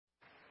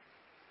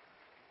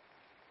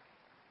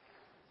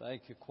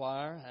Thank you,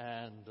 choir.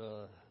 And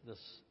this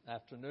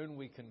afternoon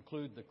we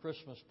conclude the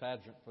Christmas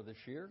pageant for this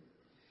year.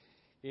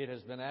 It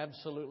has been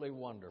absolutely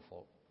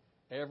wonderful.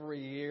 Every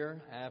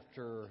year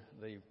after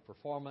the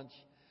performance,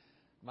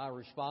 my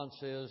response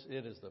is,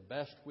 it is the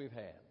best we've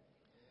had.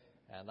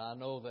 And I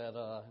know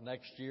that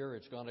next year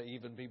it's going to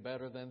even be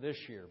better than this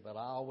year, but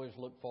I always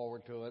look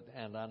forward to it,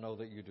 and I know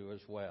that you do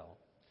as well.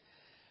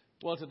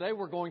 Well, today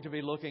we're going to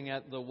be looking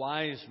at the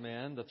wise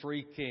men, the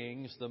three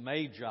kings, the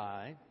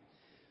Magi.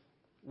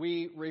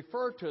 We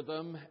refer to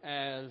them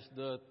as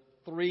the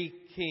three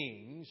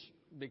kings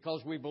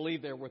because we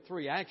believe there were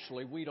three.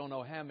 Actually, we don't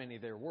know how many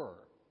there were.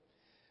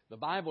 The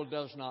Bible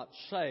does not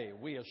say.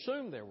 We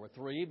assume there were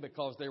three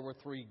because there were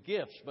three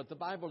gifts, but the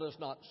Bible does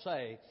not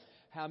say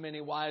how many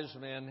wise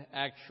men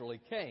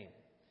actually came.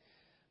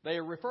 They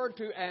are referred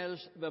to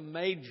as the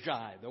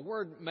Magi. The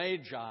word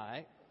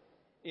Magi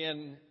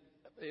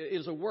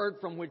is a word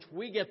from which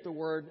we get the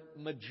word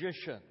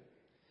magician.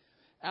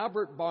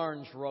 Albert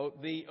Barnes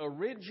wrote, the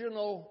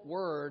original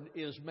word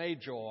is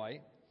Magi,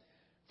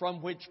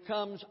 from which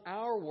comes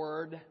our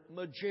word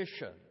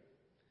magician.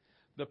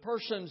 The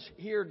persons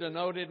here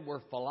denoted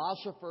were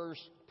philosophers,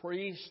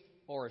 priests,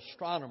 or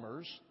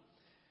astronomers.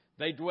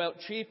 They dwelt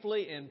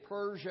chiefly in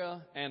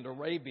Persia and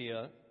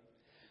Arabia.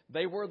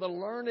 They were the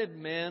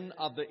learned men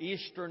of the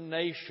eastern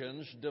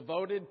nations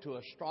devoted to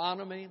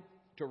astronomy,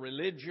 to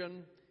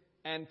religion,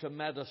 and to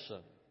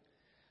medicine.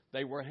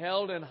 They were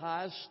held in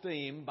high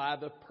esteem by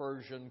the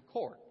Persian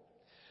court.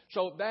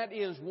 So that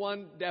is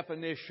one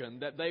definition,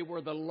 that they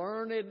were the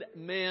learned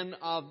men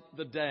of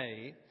the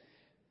day.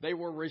 They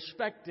were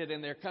respected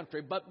in their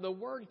country. But the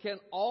word can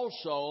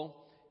also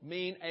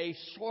mean a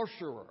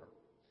sorcerer.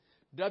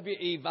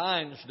 W.E.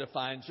 Vines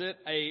defines it,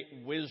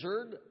 a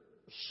wizard,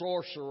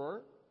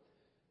 sorcerer,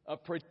 a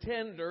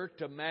pretender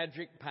to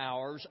magic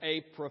powers, a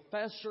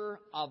professor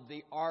of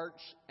the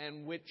arts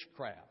and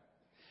witchcraft.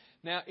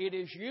 Now, it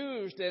is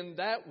used in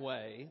that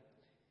way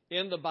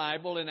in the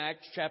Bible in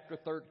Acts chapter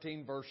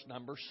 13, verse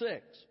number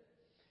 6.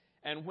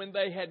 And when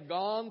they had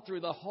gone through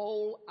the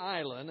whole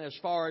island as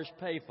far as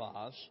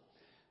Paphos,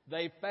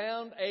 they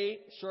found a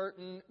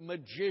certain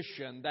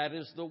magician, that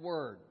is the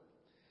word,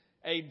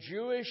 a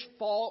Jewish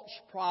false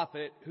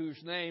prophet whose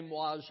name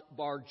was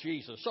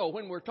Bar-Jesus. So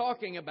when we're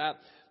talking about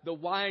the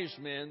wise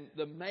men,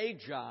 the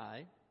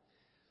Magi,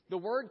 the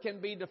word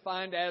can be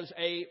defined as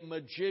a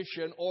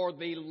magician or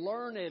the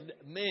learned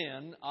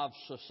men of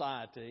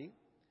society,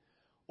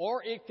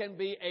 or it can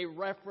be a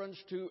reference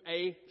to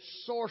a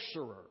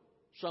sorcerer,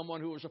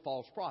 someone who was a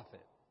false prophet.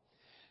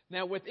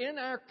 Now, within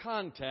our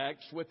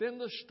context, within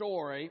the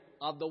story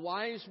of the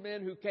wise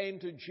men who came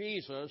to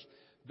Jesus,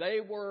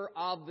 they were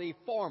of the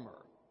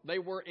former. They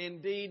were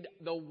indeed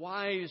the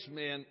wise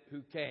men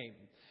who came.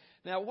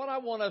 Now, what I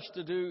want us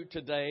to do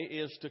today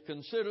is to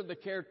consider the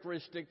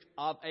characteristics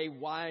of a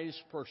wise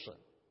person.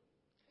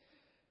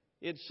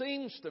 It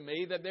seems to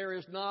me that there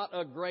is not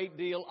a great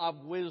deal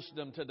of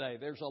wisdom today.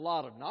 There's a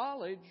lot of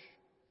knowledge,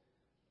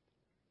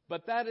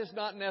 but that is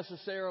not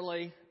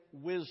necessarily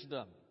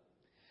wisdom.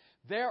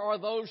 There are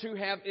those who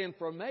have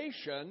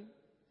information,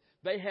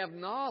 they have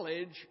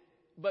knowledge,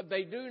 but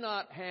they do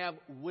not have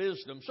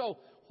wisdom. So,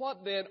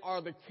 what then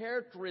are the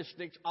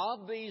characteristics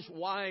of these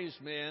wise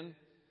men?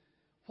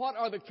 What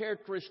are the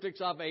characteristics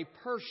of a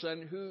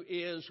person who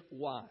is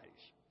wise?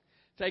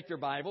 Take your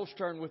Bibles,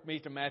 turn with me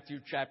to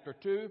Matthew chapter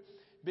 2,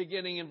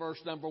 beginning in verse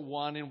number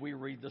 1, and we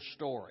read the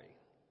story.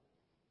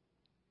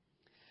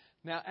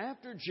 Now,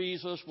 after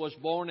Jesus was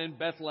born in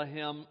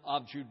Bethlehem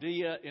of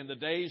Judea in the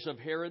days of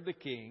Herod the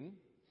king,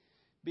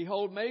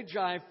 behold,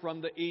 Magi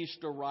from the east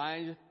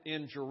arrived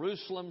in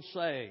Jerusalem,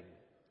 saying,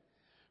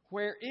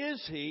 Where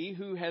is he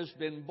who has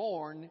been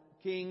born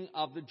King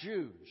of the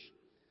Jews?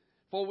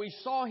 For we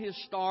saw his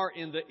star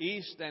in the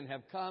east and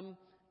have come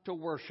to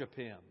worship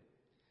him.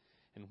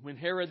 And when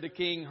Herod the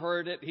king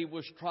heard it, he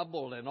was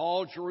troubled, and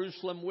all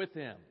Jerusalem with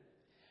him.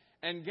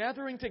 And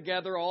gathering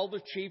together all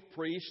the chief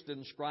priests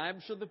and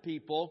scribes of the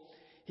people,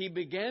 he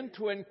began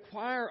to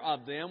inquire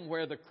of them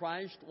where the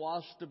Christ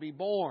was to be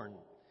born.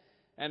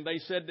 And they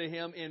said to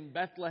him, In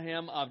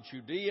Bethlehem of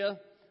Judea,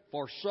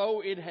 for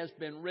so it has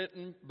been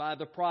written by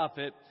the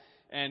prophet,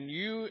 And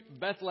you,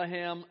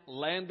 Bethlehem,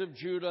 land of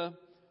Judah,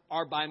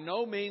 are by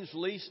no means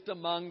least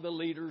among the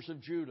leaders of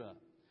Judah.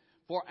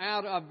 For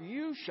out of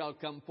you shall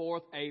come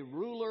forth a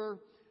ruler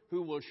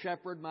who will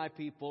shepherd my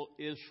people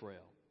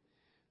Israel.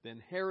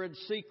 Then Herod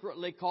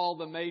secretly called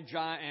the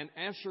Magi and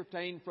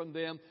ascertained from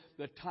them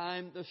the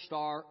time the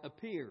star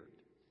appeared.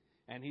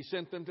 And he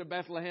sent them to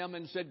Bethlehem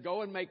and said,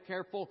 Go and make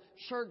careful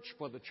search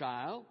for the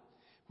child.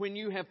 When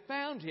you have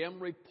found him,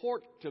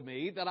 report to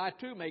me that I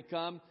too may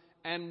come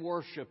and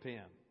worship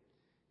him.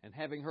 And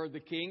having heard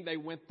the king, they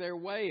went their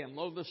way, and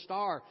lo, the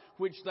star,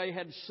 which they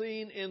had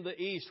seen in the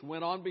east,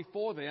 went on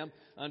before them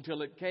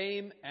until it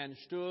came and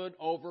stood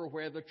over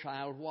where the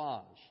child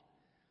was.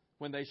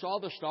 When they saw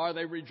the star,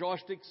 they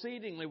rejoiced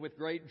exceedingly with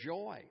great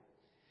joy.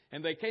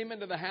 And they came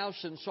into the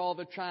house and saw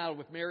the child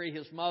with Mary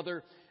his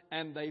mother,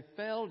 and they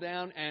fell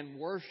down and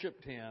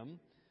worshipped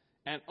him.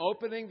 And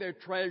opening their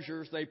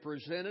treasures, they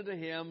presented to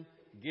him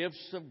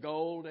gifts of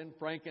gold and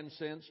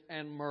frankincense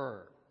and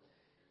myrrh.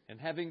 And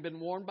having been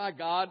warned by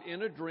God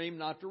in a dream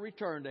not to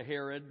return to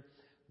Herod,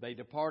 they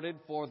departed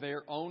for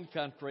their own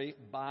country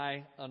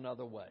by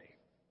another way.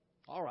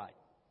 All right.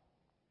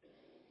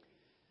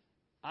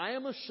 I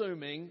am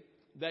assuming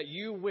that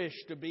you wish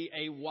to be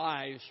a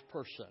wise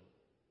person.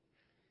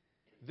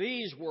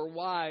 These were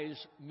wise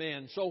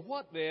men. So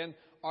what then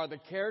are the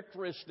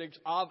characteristics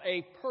of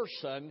a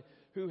person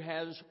who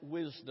has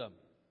wisdom?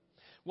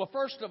 Well,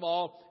 first of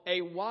all,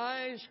 a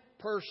wise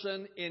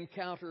person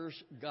encounters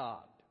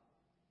God.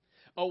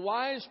 A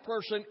wise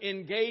person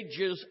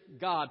engages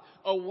God.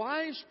 A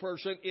wise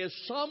person is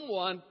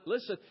someone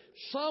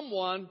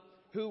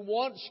who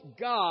wants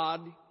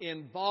God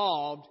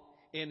involved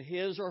in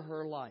his or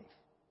her life.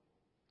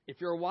 If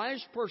you're a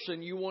wise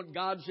person, you want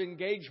God's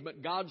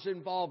engagement, God's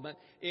involvement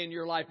in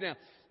your life. Now,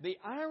 the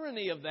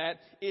irony of that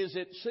is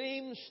it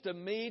seems to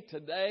me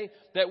today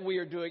that we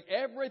are doing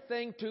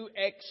everything to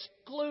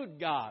exclude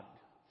God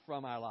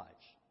from our lives,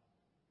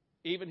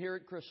 even here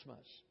at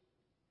Christmas.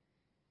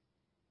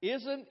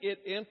 Isn't it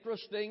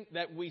interesting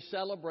that we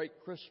celebrate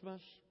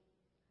Christmas,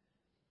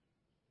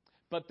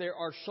 but there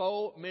are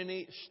so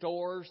many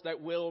stores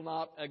that will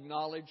not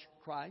acknowledge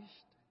Christ?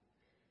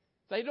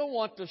 They don't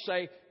want to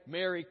say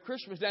Merry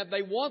Christmas. Now,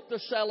 they want the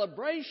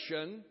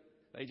celebration,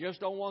 they just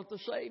don't want the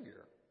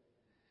Savior.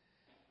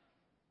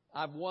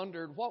 I've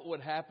wondered what would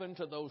happen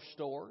to those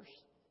stores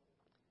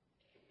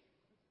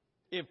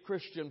if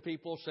Christian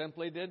people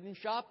simply didn't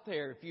shop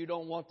there. If you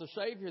don't want the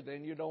Savior,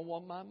 then you don't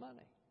want my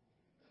money.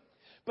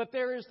 But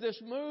there is this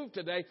move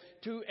today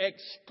to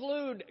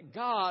exclude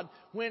God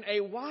when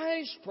a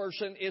wise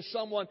person is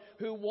someone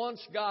who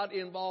wants God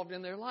involved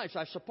in their lives.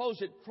 I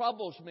suppose it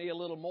troubles me a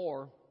little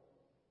more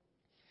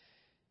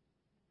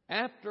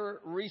after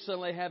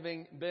recently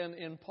having been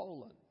in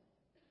Poland.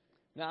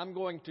 Now, I'm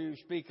going to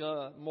speak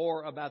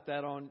more about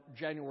that on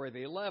January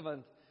the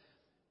 11th.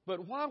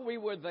 But while we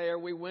were there,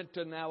 we went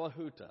to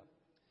Nałahuta.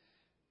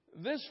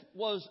 This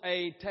was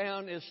a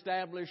town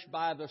established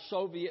by the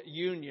Soviet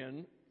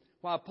Union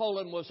while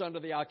Poland was under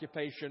the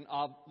occupation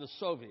of the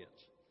Soviets.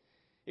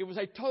 It was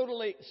a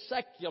totally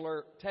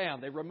secular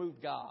town. They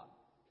removed God.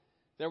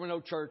 There were no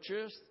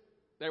churches.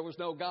 There was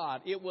no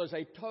God. It was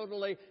a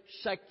totally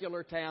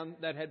secular town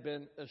that had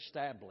been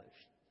established.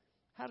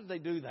 How did they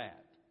do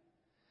that?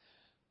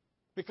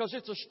 Because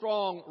it's a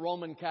strong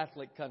Roman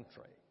Catholic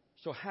country.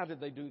 So how did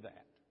they do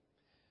that?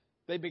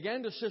 They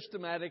began to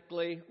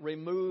systematically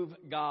remove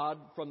God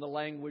from the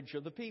language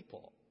of the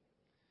people.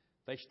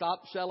 They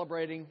stopped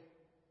celebrating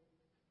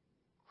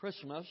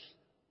Christmas.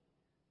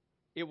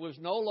 It was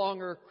no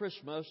longer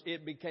Christmas.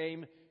 It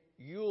became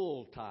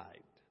Yuletide.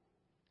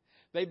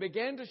 They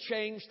began to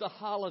change the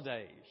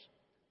holidays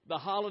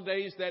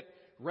that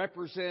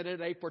represented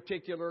a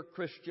particular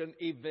Christian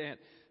event.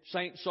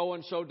 Saint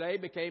So-and-so Day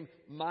became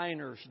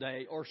Miners'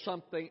 Day or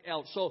something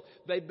else. So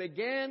they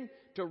began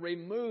to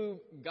remove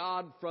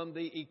God from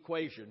the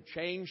equation,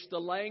 change the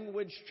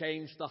language,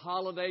 change the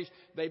holidays.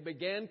 They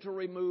began to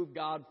remove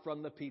God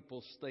from the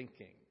people's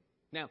thinking.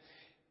 Now,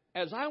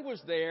 as I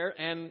was there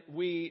and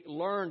we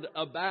learned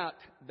about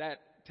that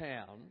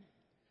town,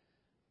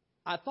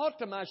 I thought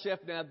to myself,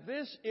 now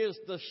this is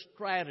the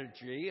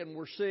strategy, and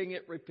we're seeing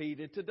it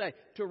repeated today,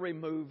 to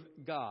remove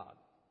God.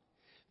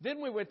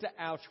 Then we went to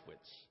Auschwitz.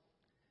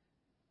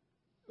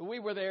 We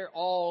were there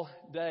all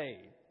day,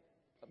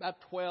 about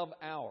 12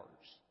 hours.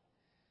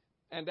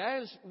 And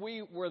as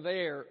we were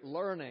there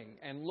learning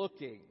and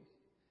looking,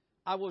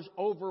 I was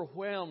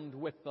overwhelmed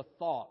with the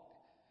thought,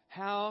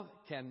 how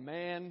can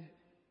man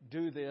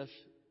do this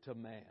to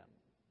man?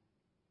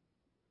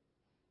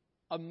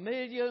 1.5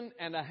 million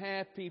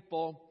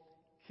people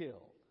killed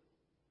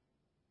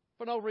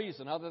for no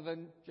reason other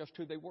than just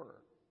who they were.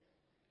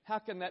 How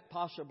can that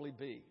possibly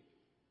be?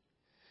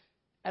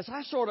 As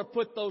I sort of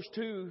put those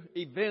two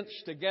events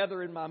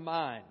together in my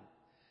mind,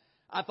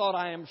 I thought,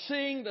 I am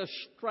seeing the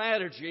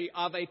strategy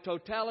of a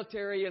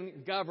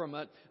totalitarian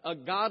government, a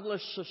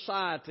godless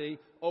society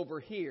over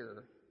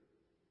here,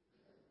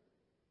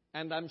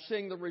 and I'm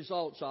seeing the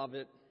results of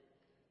it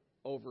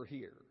over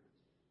here.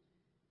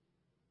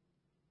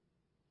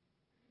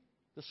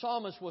 The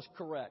psalmist was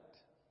correct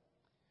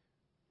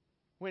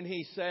when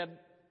he said,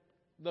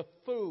 the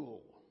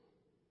fool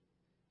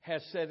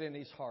has said in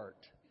his heart,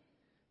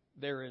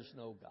 there is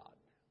no God.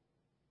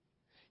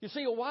 You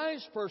see, a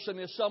wise person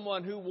is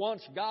someone who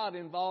wants God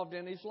involved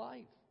in his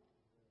life.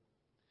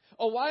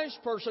 A wise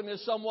person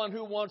is someone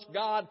who wants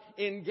God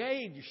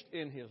engaged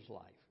in his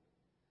life.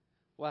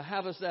 Well,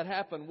 how does that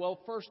happen? Well,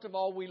 first of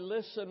all, we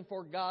listen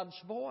for God's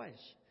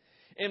voice.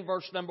 In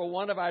verse number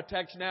 1 of our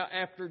text, now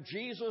after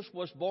Jesus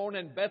was born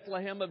in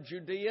Bethlehem of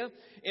Judea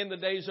in the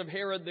days of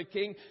Herod the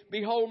king,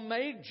 behold,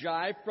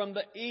 Magi from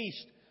the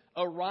east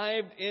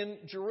arrived in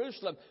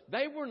Jerusalem.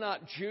 They were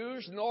not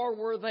Jews, nor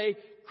were they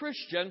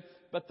Christian,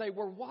 but they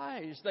were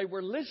wise. They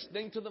were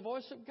listening to the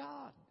voice of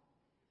God.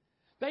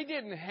 They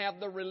didn't have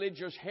the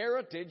religious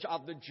heritage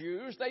of the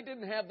Jews. They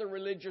didn't have the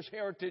religious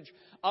heritage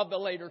of the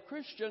later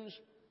Christians.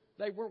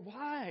 They were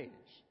wise,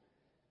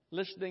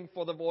 listening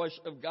for the voice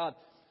of God.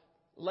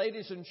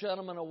 ladies and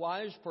gentlemen, a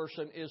wise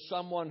person is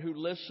someone who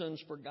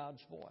listens for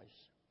God's voice.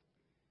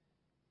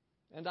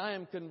 And I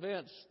am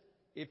convinced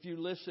if you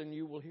listen,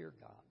 you will hear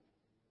God.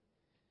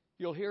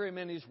 You'll hear Him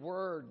in His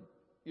Word.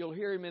 You'll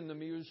hear Him in the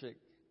music.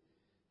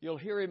 You'll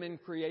hear Him in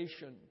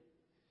creation.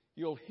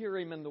 You'll hear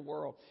Him in the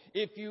world.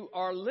 If you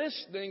are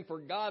listening for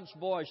God's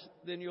voice,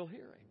 then you'll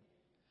hear Him.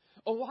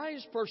 A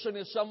wise person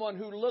is someone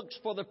who looks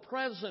for the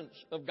presence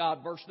of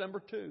God. Verse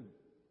number 2.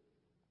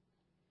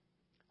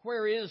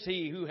 Where is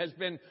He who has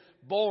been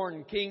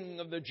born King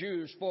of the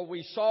Jews? For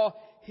we saw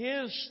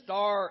His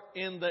star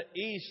in the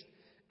east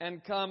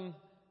and come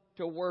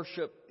to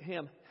worship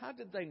Him. How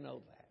did they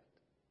know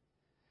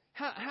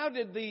that? How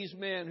did these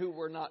men who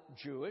were not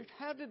Jewish,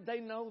 how did they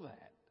know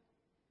that?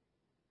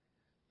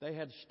 They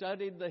had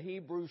studied the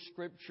Hebrew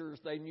Scriptures.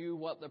 They knew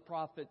what the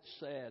prophets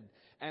said.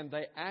 And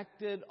they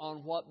acted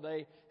on what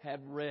they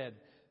had read.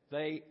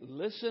 They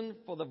listened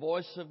for the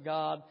voice of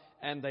God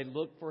and they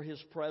looked for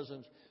His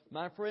presence.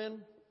 My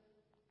friend,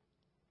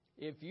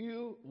 if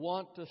you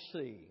want to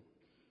see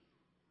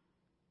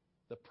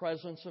the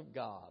presence of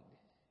God,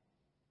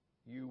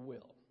 you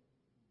will.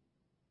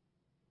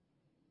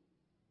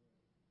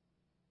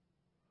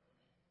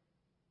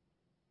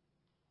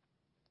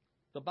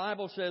 The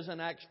Bible says in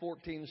Acts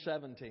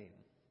 14:17,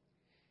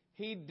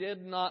 He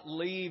did not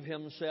leave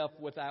Himself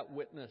without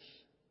witness,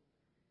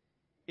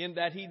 in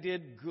that He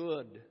did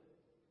good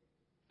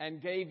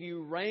and gave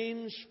you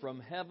rains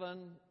from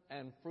heaven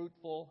and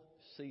fruitful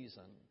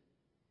season.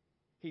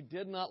 He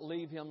did not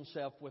leave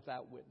Himself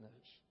without witness.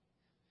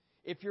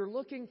 If you're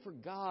looking for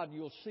God,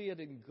 you'll see it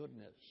in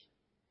goodness.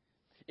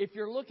 If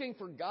you're looking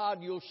for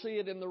God, you'll see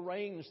it in the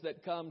rains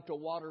that come to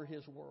water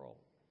His world.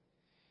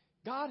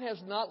 God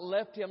has not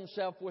left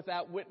Himself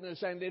without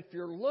witness, and if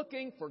you're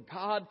looking for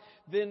God,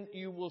 then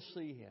you will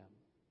see Him.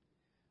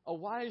 A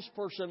wise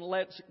person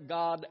lets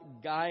God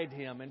guide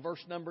him. In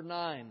verse number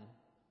 9,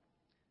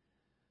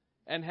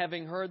 and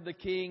having heard the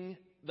king,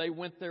 they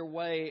went their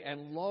way,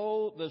 and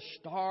lo, the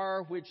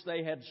star which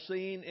they had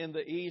seen in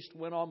the east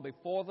went on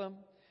before them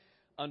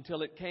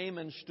until it came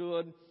and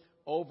stood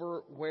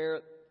over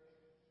where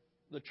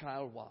the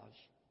child was.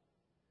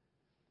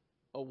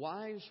 A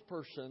wise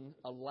person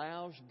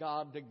allows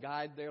God to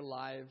guide their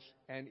lives,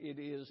 and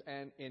it is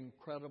an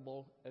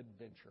incredible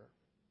adventure.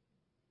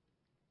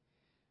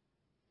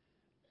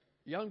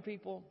 Young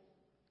people,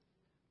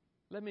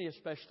 let me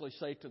especially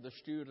say to the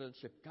students,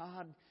 if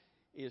God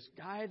is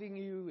guiding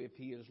you, if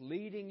He is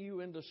leading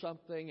you into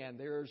something and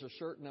there is a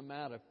certain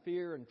amount of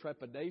fear and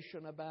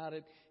trepidation about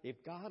it, if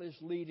God is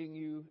leading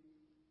you,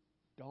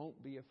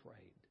 don't be afraid.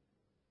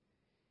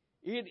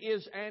 It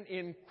is an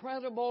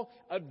incredible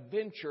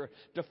adventure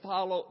to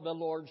follow the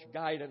Lord's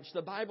guidance.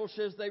 The Bible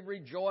says they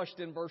rejoiced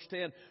in verse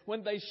 10.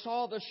 When they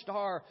saw the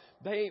star,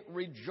 they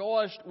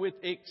rejoiced with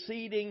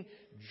exceeding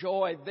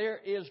joy. There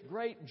is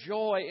great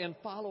joy in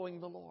following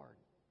the Lord.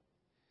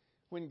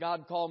 When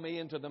God called me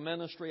into the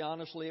ministry,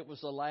 honestly, it was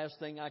the last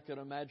thing I could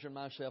imagine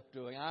myself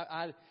doing.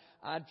 I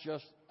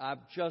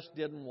just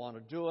didn't want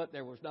to do it.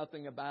 There was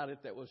nothing about it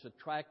that was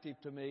attractive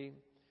to me.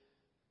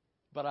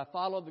 But I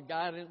followed the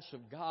guidance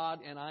of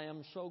God, and I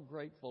am so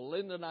grateful.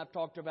 Linda and I have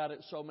talked about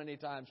it so many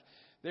times.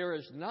 There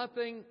is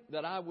nothing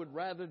that I would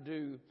rather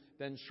do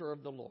than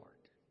serve the Lord.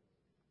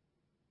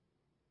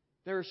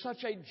 There is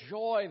such a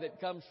joy that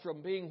comes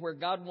from being where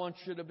God wants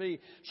you to be.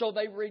 So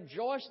they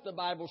rejoiced, the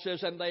Bible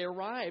says, and they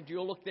arrived.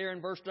 You'll look there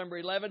in verse number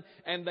 11.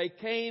 And they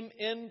came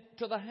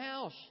into the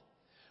house.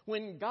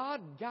 When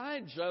God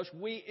guides us,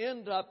 we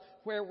end up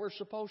where we're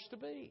supposed to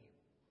be.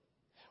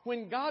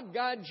 When God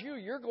guides you,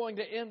 you're going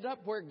to end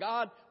up where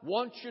God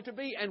wants you to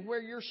be and where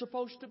you're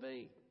supposed to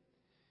be.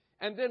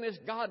 And then as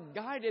God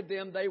guided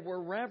them, they were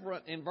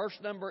reverent. In verse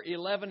number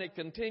 11, it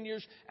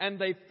continues, and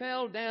they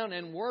fell down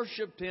and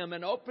worshipped Him,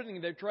 and opening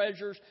their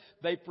treasures,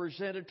 they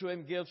presented to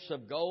Him gifts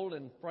of gold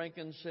and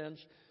frankincense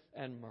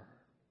and myrrh.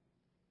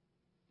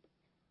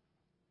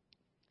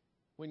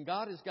 When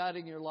God is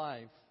guiding your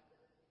life,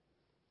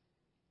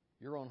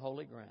 you're on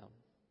holy ground.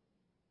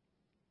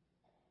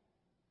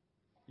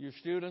 You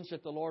students,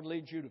 if the Lord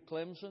leads you to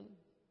Clemson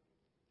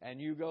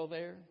and you go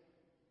there,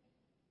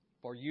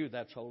 for you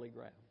that's holy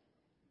ground.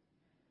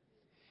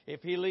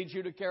 If He leads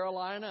you to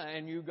Carolina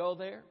and you go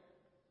there,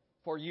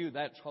 for you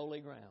that's holy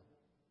ground.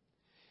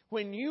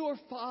 When you are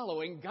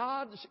following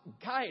God's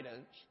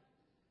guidance,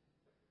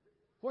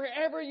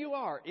 wherever you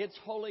are, it's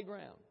holy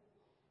ground.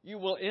 You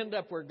will end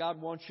up where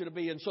God wants you to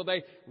be. And so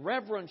they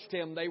reverenced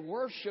Him, they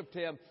worshiped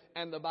Him,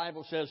 and the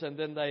Bible says, and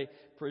then they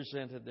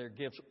presented their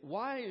gifts.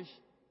 Wise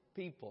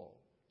people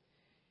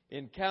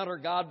encounter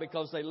God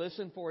because they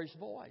listen for His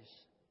voice.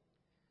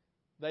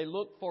 They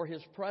look for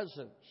His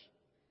presence,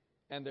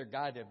 and they're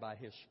guided by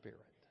His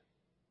Spirit.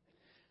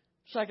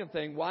 Second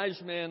thing,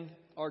 wise men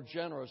are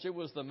generous. It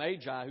was the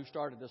Magi who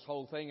started this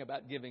whole thing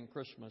about giving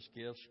Christmas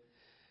gifts.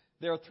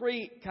 There are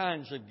three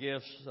kinds of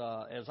gifts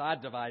as I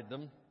divide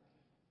them.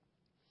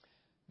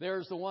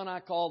 There's the one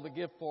I call the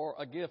gift for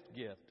a gift.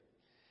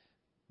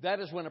 That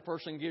is when a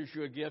person gives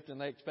you a gift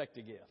and they expect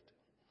a gift.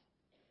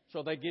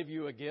 So they give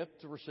you a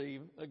gift to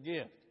receive a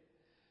gift.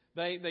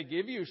 They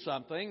give you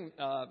something.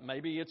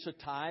 Maybe it's a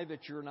tie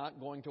that you're not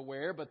going to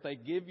wear, but they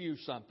give you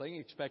something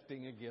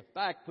expecting a gift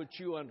back, puts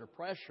you under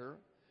pressure.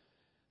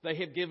 They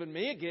have given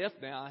me a gift.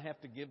 Now I have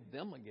to give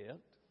them a gift.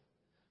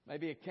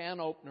 Maybe a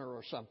can opener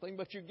or something,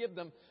 but you give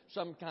them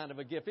some kind of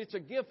a gift. It's a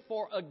gift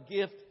for a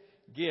gift.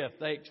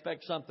 They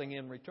expect something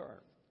in return.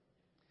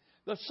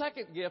 The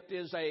second gift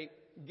is a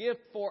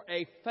gift for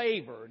a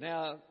favor.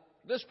 Now,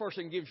 this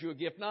person gives you a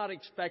gift not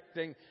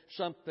expecting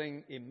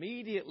something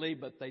immediately,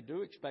 but they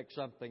do expect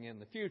something in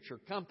the future.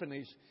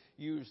 Companies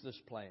use this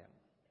plan.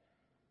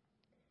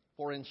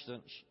 For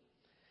instance,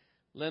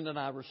 Linda and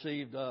I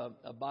received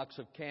a box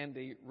of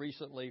candy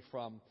recently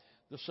from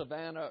the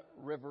Savannah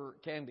River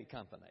Candy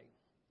Company.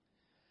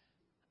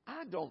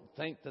 I don't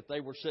think that they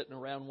were sitting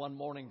around one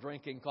morning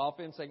drinking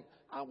coffee and saying,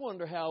 I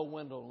wonder how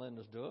Wendell and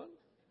Linda's doing.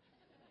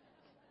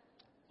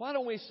 Why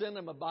don't we send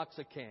them a box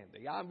of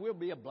candy? We'll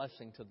be a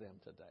blessing to them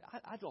today.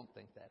 I don't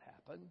think that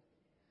happened.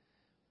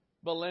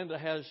 But Linda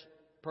has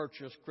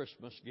purchased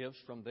Christmas gifts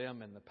from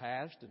them in the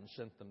past and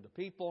sent them to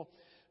people.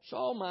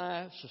 So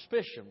my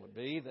suspicion would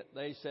be that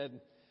they said,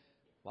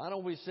 why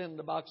don't we send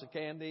a box of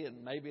candy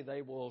and maybe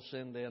they will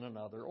send in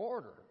another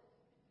order.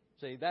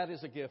 See, that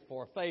is a gift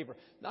for a favor.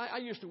 Now, I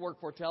used to work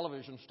for a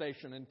television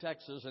station in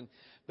Texas, and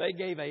they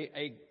gave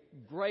a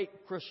great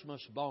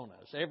Christmas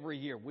bonus. Every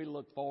year we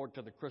look forward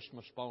to the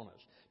Christmas bonus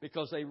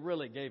because they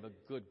really gave a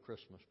good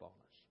Christmas bonus.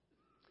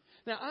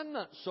 Now, I'm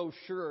not so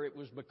sure it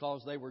was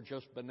because they were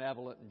just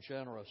benevolent and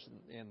generous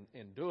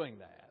in doing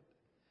that.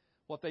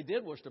 What they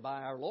did was to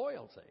buy our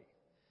loyalty.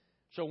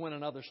 So when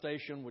another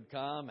station would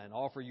come and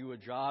offer you a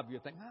job,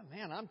 you'd think, oh,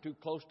 man, I'm too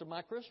close to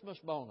my Christmas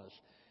bonus.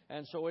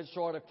 And so it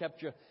sort of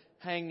kept you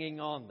hanging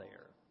on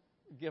there.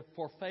 Gift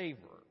for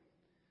favor.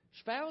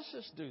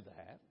 Spouses do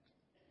that,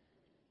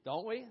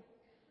 don't we?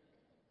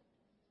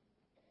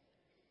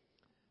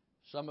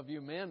 Some of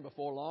you men,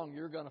 before long,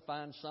 you're going to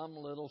find some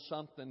little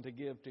something to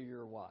give to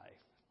your wife.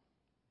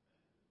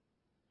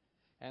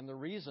 And the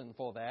reason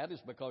for that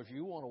is because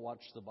you want to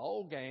watch the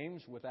bowl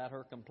games without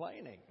her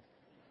complaining.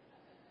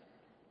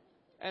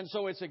 And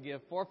so it's a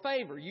gift for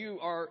favor. You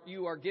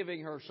are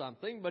giving her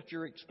something, but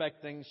you're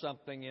expecting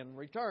something in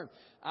return.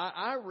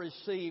 I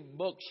receive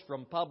books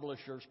from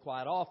publishers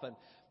quite often.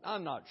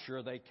 I'm not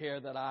sure they care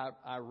that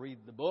I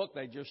read the book.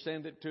 They just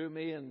send it to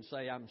me and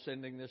say, I'm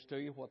sending this to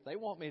you. What they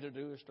want me to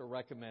do is to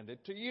recommend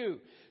it to you.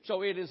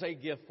 So it is a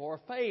gift for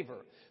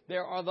favor.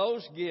 There are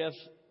those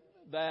gifts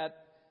that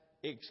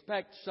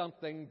expect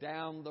something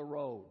down the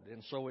road.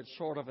 And so it's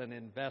sort of an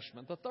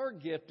investment. The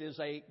third gift is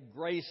a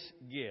grace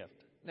gift.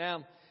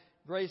 Now,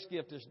 grace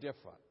gift is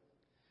different.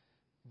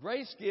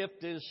 Grace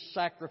gift is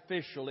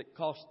sacrificial. It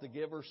costs the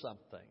giver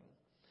something.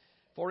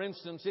 For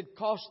instance, it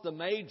cost the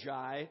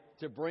Magi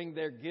to bring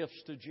their gifts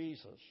to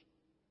Jesus.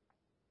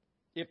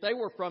 If they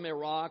were from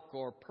Iraq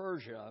or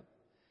Persia,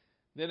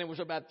 then it was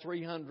about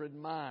 300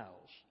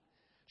 miles.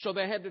 So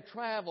they had to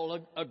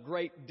travel a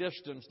great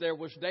distance. There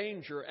was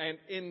danger and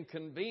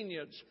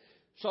inconvenience.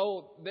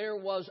 So there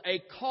was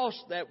a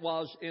cost that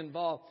was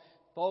involved.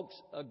 Folks,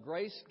 a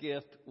grace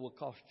gift will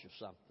cost you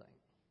something.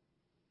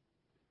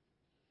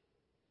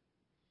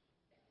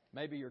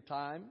 Maybe your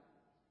time.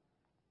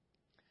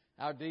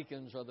 Our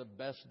deacons are the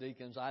best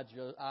deacons.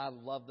 I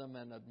love them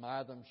and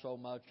admire them so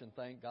much and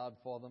thank God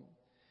for them.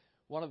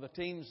 One of the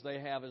teams they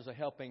have is a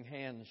Helping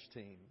Hands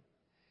team.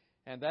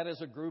 And that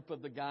is a group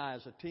of the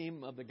guys, a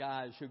team of the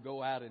guys who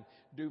go out and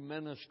do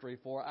ministry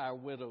for our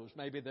widows.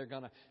 Maybe they're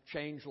going to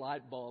change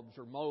light bulbs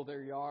or mow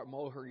her yard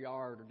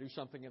or do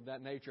something of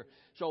that nature.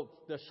 So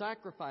the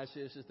sacrifice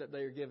is that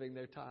they are giving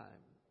their time.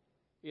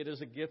 It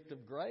is a gift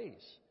of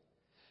grace.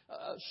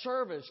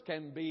 Service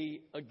can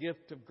be a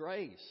gift of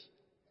grace.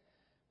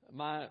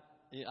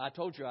 I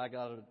told you I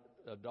got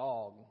a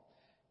dog,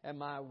 and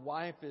my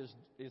wife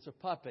is a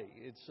puppy.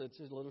 It's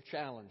a little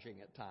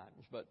challenging at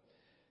times, but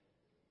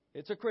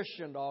it's a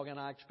Christian dog, and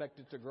I expect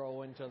it to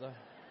grow into the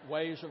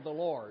ways of the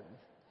Lord.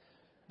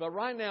 But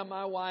right now,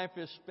 my wife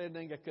is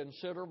spending a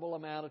considerable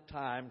amount of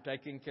time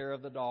taking care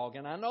of the dog,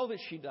 and I know that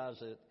she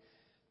does it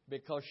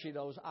because she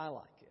knows I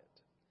like it.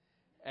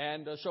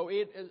 And so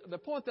the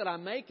point that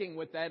I'm making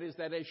with that is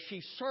that as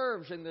she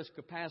serves in this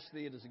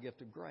capacity, it is a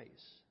gift of grace.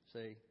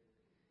 See?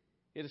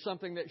 It is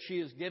something that she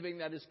is giving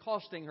that is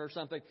costing her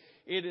something.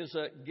 It is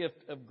a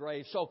gift of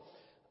grace. So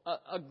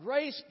a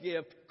grace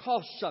gift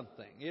costs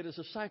something. It is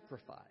a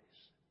sacrifice.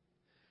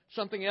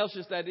 Something else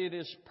is that it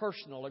is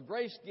personal. A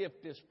grace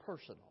gift is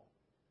personal.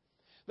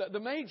 The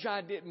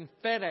Magi didn't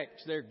FedEx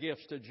their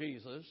gifts to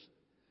Jesus.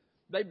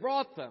 They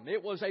brought them.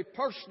 It was a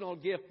personal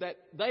gift that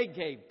they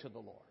gave to the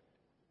Lord.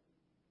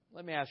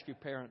 Let me ask you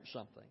parents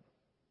something.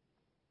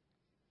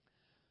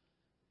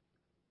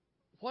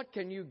 What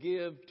can you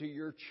give to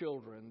your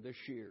children this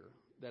year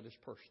that is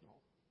personal?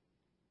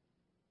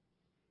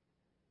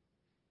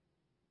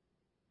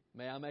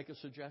 May I make a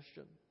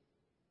suggestion?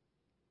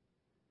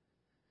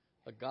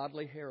 A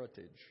godly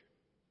heritage.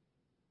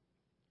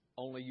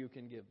 Only you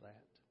can give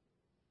that.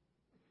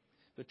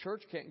 The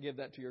church can't give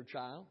that to your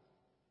child.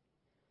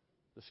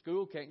 The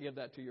school can't give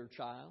that to your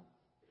child.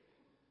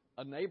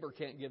 A neighbor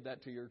can't give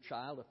that to your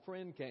child. A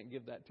friend can't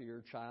give that to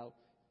your child.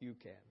 You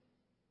can.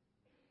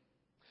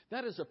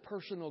 That is a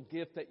personal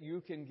gift that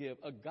you can give,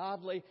 a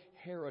godly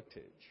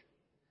heritage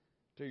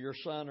to your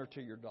son or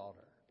to your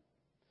daughter.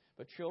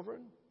 But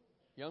children,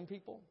 young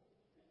people,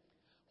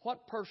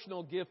 what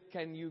personal gift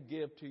can you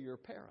give to your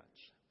parents?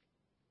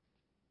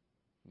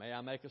 May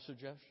I make a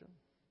suggestion?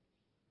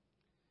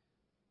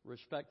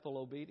 Respectful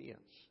obedience.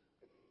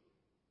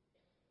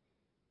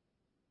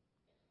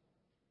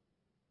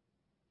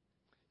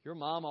 Your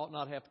mom ought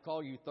not have to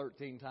call you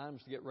 13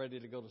 times to get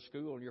ready to go to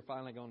school, and you're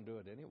finally going to do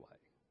it anyway.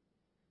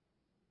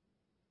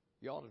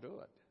 You ought to do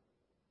it.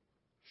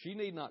 She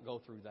need not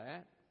go through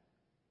that.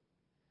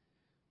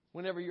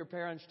 Whenever your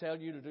parents tell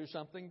you to do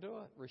something, do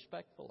it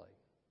respectfully.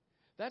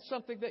 That's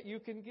something that you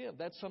can give.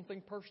 That's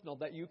something personal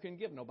that you can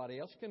give. Nobody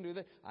else can do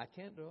that. I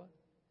can't do it.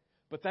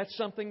 But that's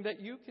something that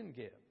you can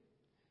give.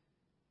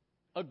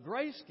 A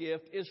grace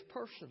gift is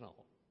personal.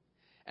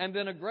 And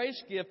then a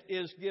grace gift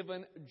is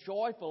given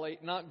joyfully,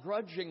 not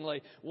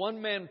grudgingly.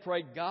 One man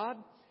prayed, God,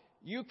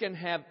 you can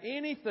have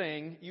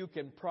anything you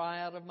can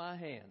pry out of my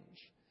hands.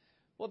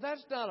 Well,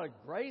 that's not a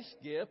grace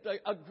gift.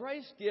 A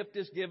grace gift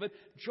is given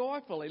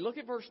joyfully. Look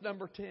at verse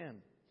number 10.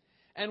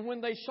 And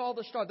when they saw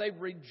the star, they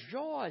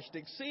rejoiced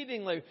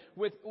exceedingly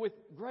with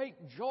great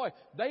joy.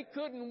 They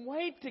couldn't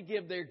wait to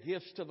give their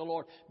gifts to the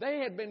Lord. They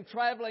had been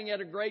traveling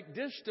at a great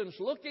distance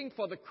looking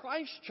for the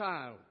Christ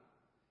child.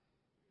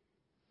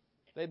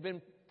 They'd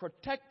been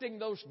protecting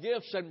those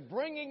gifts and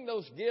bringing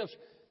those gifts.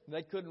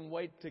 They couldn't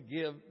wait to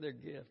give their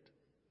gift.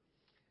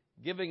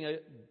 Giving a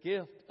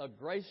gift, a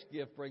grace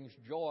gift, brings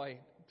joy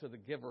to the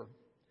giver.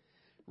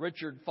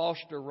 Richard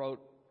Foster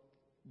wrote,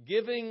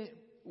 giving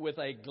with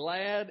a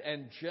glad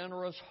and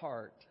generous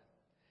heart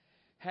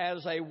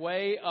has a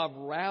way of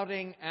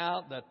routing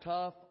out the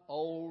tough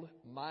old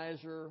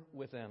miser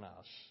within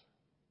us.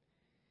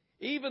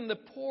 Even the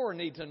poor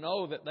need to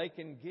know that they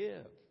can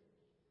give.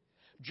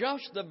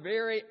 Just the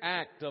very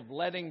act of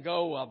letting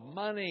go of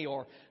money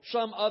or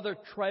some other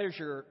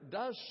treasure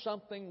does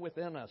something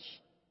within us.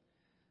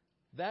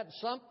 That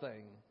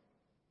something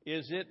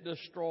is it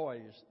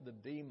destroys the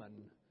demon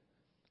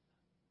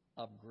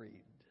of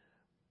greed.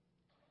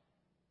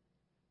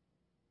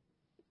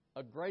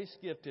 A grace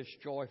gift is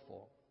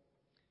joyful.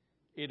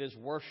 It is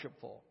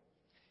worshipful.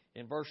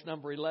 In verse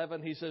number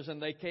 11, he says,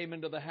 and they came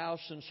into the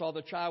house and saw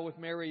the child with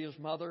Mary, his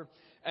mother,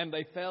 and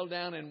they fell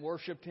down and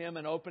worshipped him,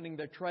 and opening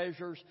their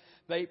treasures,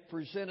 they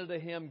presented to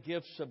him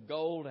gifts of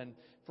gold and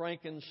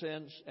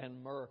frankincense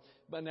and myrrh.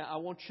 But now I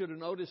want you to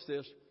notice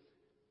this.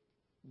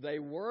 They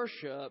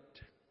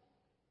worshipped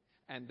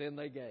and then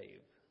they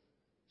gave.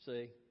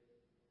 See?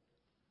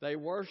 They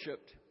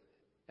worshipped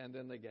and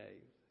then they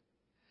gave.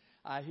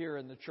 I hear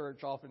in the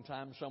church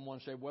oftentimes someone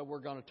say, well, we're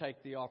going to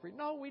take the offering.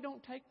 No, we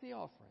don't take the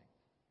offering.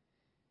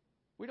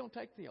 We don't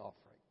take the offering.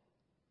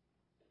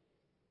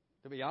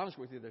 To be honest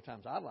with you, there are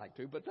times I'd like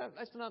to, but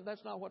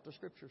that's not what the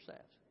Scripture says.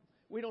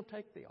 We don't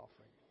take the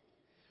offering.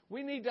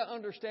 We need to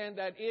understand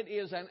that it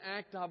is an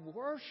act of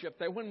worship,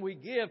 that when we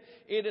give,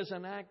 it is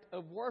an act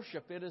of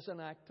worship. It is an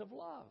act of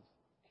love.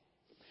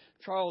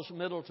 Charles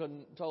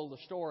Middleton told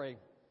the story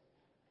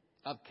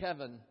of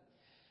Kevin.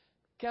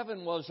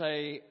 Kevin was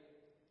a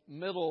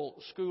middle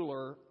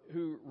schooler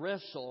who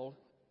wrestled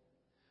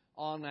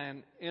on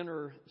an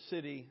inner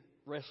city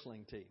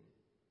wrestling team.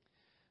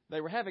 They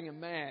were having a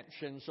match,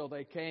 and so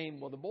they came.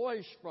 Well, the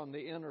boys from the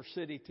inner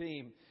city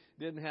team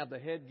didn't have the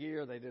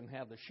headgear, they didn't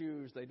have the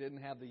shoes, they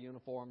didn't have the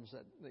uniforms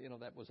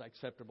that was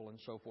acceptable and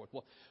so forth.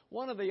 Well,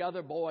 one of the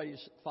other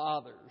boys'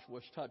 fathers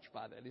was touched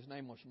by that. His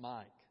name was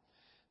Mike.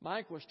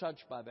 Mike was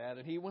touched by that,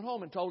 and he went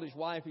home and told his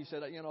wife. He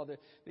said,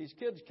 these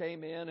kids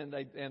came in and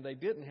they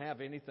didn't have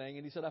anything,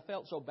 and he said, I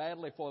felt so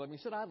badly for them. He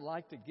said, I'd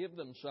like to give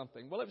them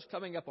something. Well, it was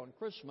coming up on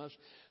Christmas,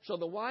 so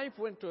the wife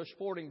went to a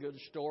sporting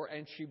goods store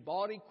and she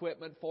bought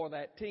equipment for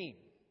that team.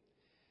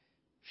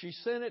 She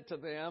sent it to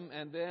them,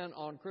 and then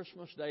on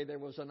Christmas Day there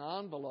was an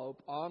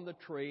envelope on the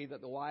tree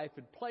that the wife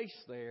had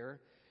placed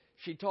there.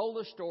 She told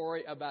the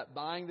story about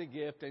buying the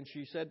gift, and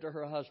she said to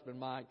her husband,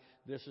 Mike,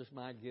 this is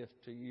my gift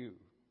to you.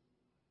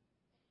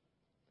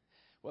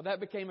 Well,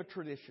 that became a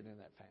tradition in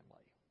that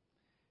family.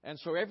 And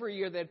so every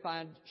year they'd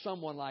find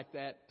someone like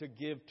that to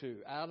give to,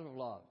 out of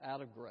love,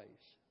 out of grace.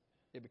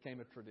 It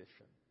became a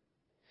tradition.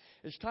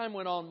 As time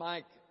went on,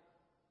 Mike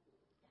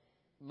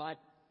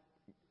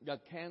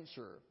got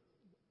cancer.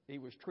 He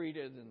was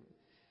treated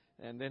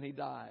and then he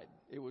died.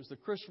 It was the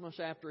Christmas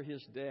after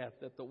his death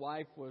that the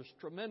wife was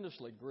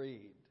tremendously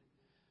grieved.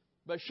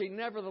 But she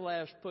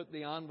nevertheless put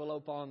the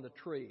envelope on the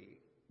tree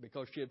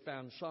because she had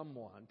found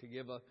someone to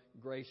give a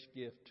grace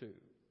gift to.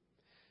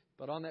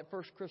 But on that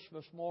first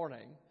Christmas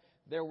morning,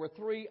 there were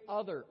 3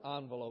 other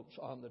envelopes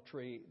on the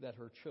tree that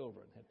her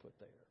children had put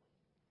there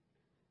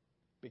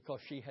because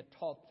she had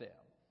taught them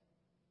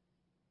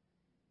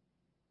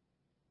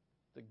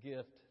the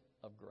gift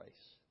of grace.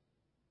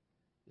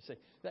 You see,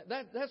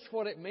 that's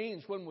what it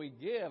means when we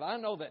give. I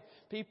know that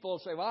people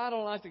say, well, I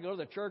don't like to go to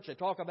the church. They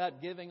talk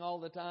about giving all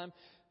the time.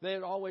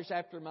 They're always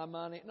after my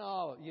money.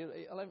 No,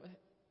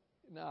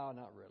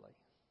 not really.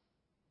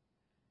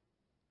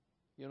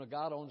 You know,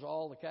 God owns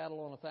all the cattle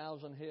on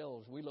 1,000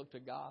 hills. We look to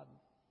God,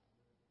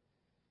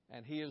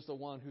 and He is the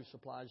one who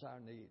supplies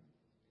our need.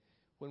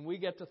 When we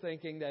get to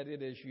thinking that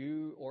it is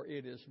you or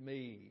it is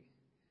me,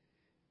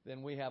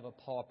 then we have a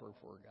pauper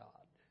for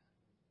God.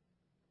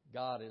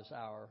 God is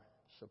our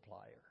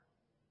supplier.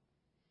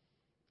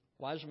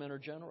 Wise men are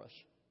generous.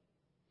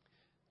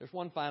 There's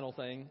one final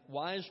thing.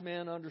 Wise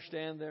men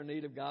understand their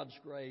need of God's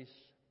grace.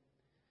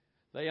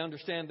 They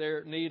understand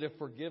their need of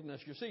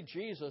forgiveness. You see,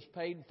 Jesus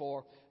paid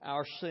for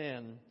our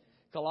sin.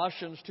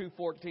 Colossians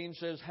 2:14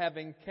 says,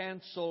 having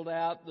canceled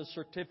out the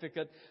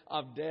certificate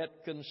of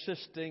debt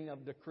consisting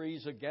of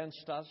decrees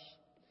against us,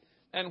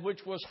 and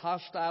which was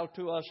hostile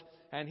to us,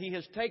 and He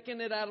has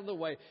taken it out of the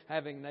way,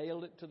 having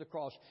nailed it to the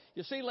cross.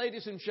 You see,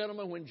 ladies and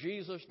gentlemen, when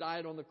Jesus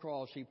died on the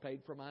cross, He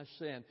paid for my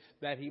sin,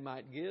 that He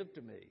might give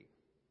to me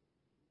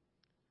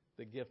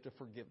the gift of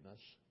forgiveness.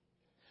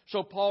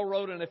 So Paul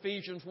wrote in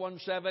Ephesians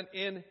 1:7,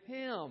 in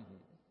Him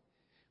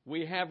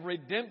we have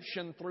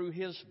redemption through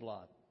His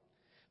blood,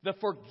 the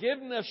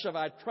forgiveness of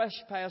our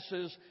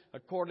trespasses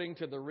according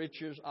to the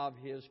riches of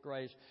His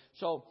grace.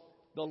 So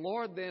the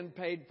Lord then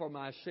paid for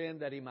my sin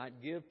that He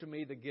might give to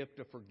me the gift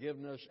of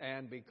forgiveness,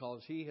 and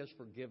because He has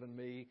forgiven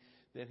me,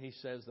 then He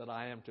says that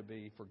I am to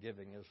be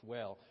forgiving as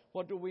well.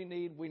 What do we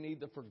need? We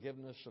need the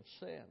forgiveness of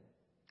sin.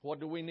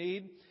 What do we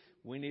need?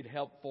 We need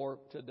help for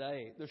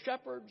today. The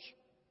shepherds,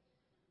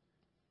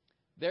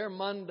 their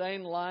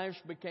mundane lives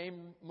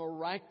became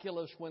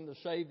miraculous when the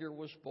Savior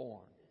was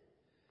born.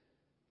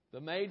 The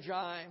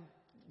Magi,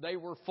 they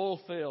were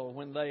fulfilled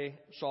when they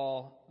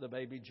saw the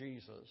baby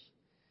Jesus.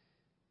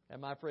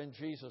 And my friend,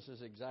 Jesus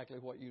is exactly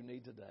what you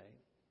need today.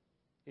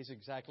 He's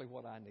exactly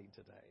what I need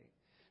today.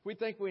 We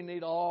think we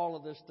need all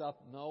of this stuff.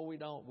 No, we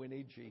don't. We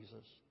need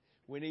Jesus.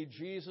 We need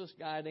Jesus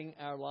guiding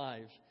our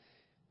lives.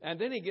 And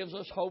then He gives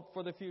us hope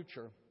for the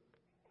future.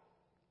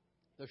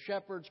 The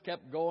shepherds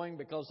kept going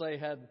because they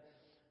had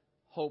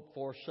hope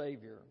for a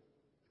Savior.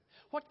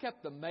 What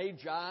kept the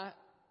Magi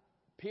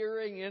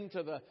peering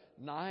into the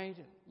night,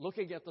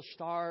 looking at the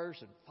stars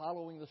and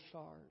following the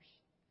stars?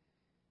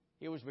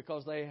 It was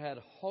because they had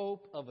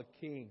hope of a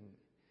King,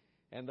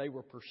 and they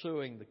were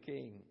pursuing the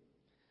King.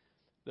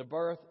 The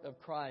birth of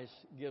Christ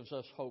gives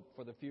us hope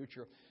for the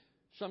future.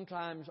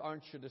 Sometimes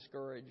aren't you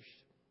discouraged?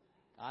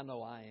 I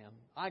know I am.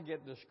 I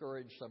get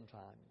discouraged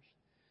sometimes.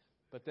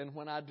 But then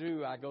when I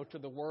do, I go to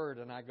the Word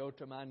and I go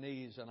to my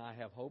knees and I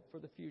have hope for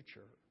the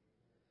future.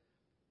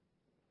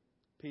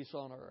 Peace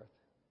on earth,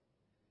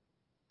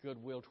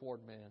 goodwill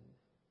toward men,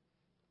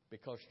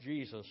 because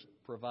Jesus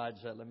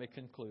provides that. Let me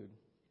conclude.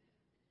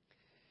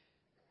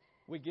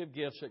 We give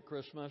gifts at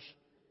Christmas,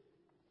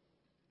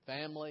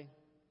 family,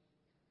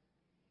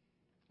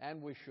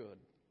 and we should.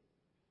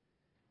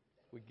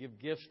 We give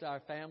gifts to our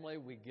family.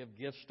 We give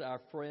gifts to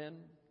our friend.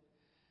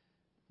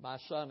 My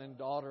son and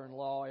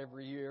daughter-in-law,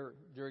 every year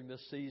during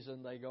this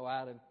season, they go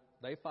out and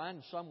they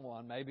find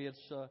someone. Maybe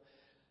it's a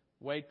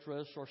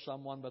waitress or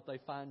someone, but they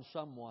find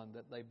someone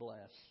that they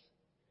bless.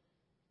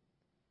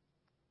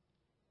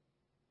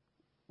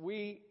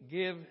 We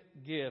give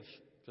gifts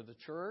to the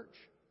church.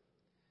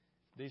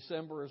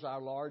 December is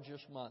our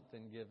largest month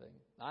in giving.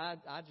 I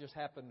just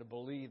happen to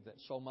believe that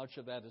so much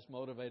of that is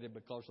motivated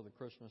because of the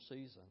Christmas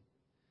season.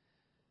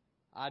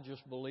 I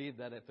just believe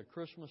that at the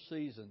Christmas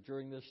season,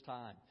 during this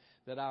time,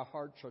 that our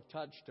hearts are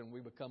touched and we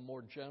become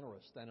more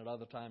generous than at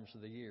other times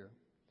of the year.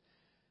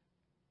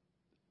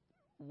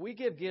 We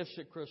give gifts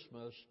at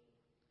Christmas,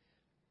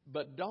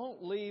 but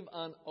don't leave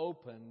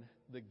unopened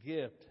the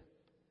gift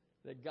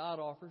that God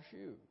offers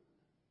you.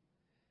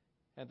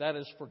 And that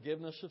is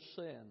forgiveness of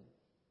sin.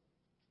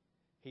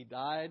 He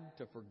died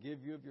to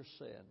forgive you of your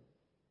sin.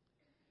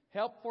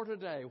 Help for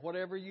today,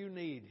 whatever you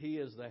need, He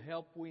is the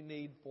help we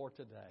need for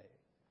today.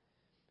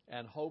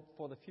 And hope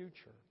for the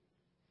future.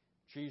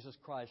 Jesus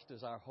Christ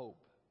is our hope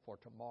for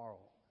tomorrow.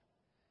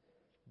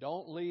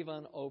 Don't leave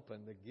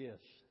unopened the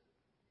gifts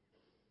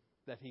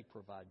that He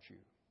provides you.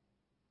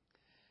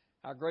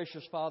 Our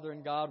gracious Father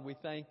and God, we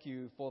thank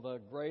You for the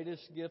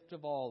greatest gift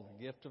of all,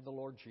 the gift of the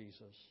Lord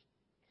Jesus.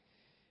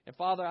 And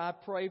Father, I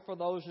pray for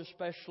those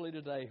especially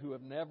today who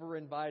have never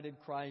invited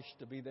Christ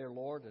to be their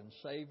Lord and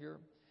Savior,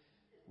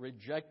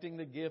 rejecting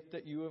the gift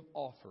that You have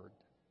offered.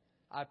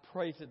 I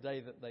pray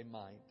today that they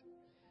might.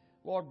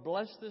 Lord,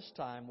 bless this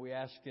time, we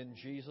ask in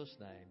Jesus'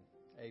 name.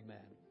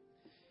 Amen.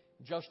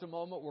 In just a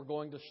moment, we're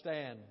going to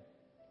stand.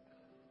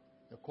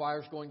 The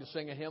choir's going to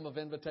sing a hymn of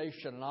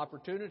invitation, an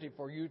opportunity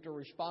for you to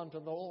respond to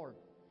the Lord.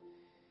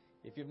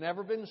 If you've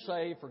never been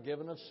saved,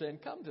 forgiven of sin,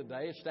 come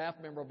today. A staff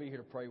member will be here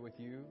to pray with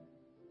you.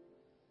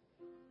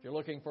 If you're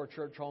looking for a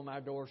church home,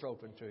 our door's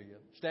open to you.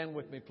 Stand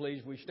with me,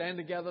 please. We stand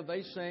together.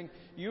 They sing,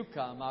 "You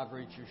come, I'll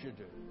greet you as you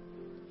do."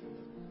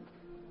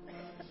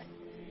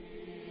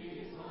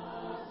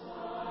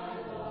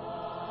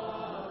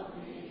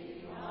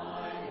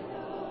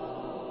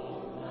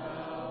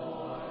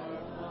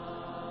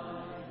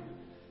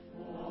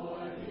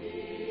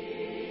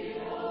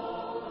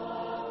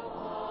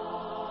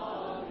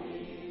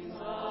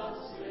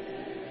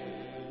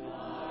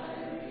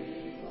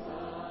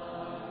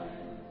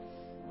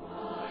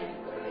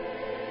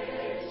 Praise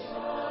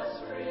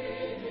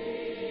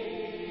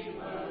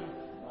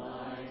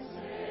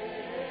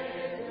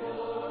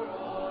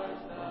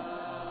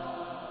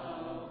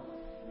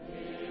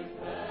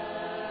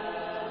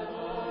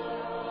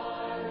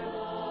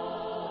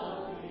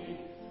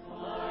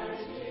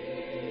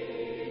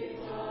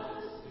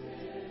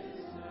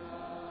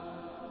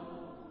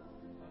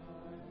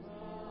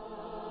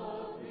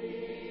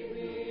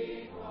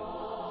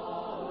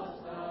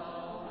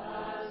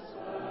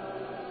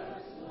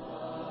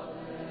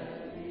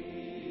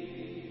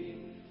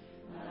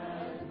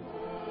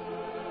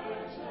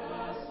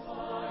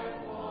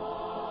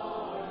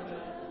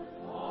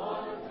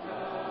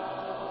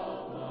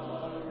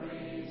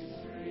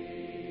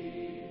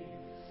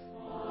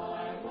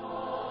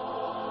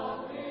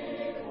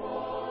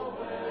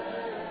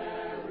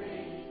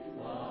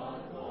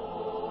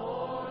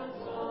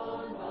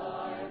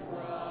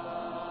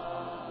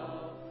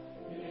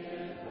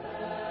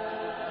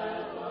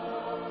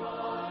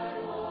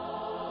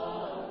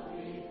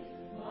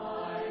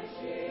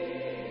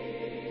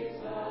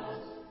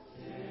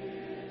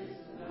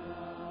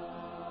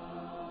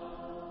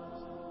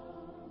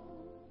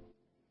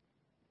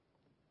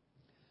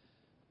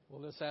Well,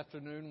 this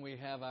afternoon we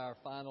have our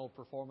final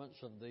performance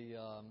of the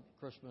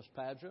Christmas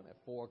pageant at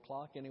 4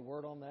 o'clock. Any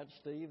word on that,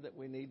 Steve, that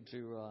we need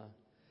to...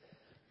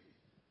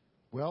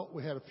 Well,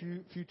 we had a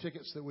few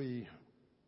tickets that we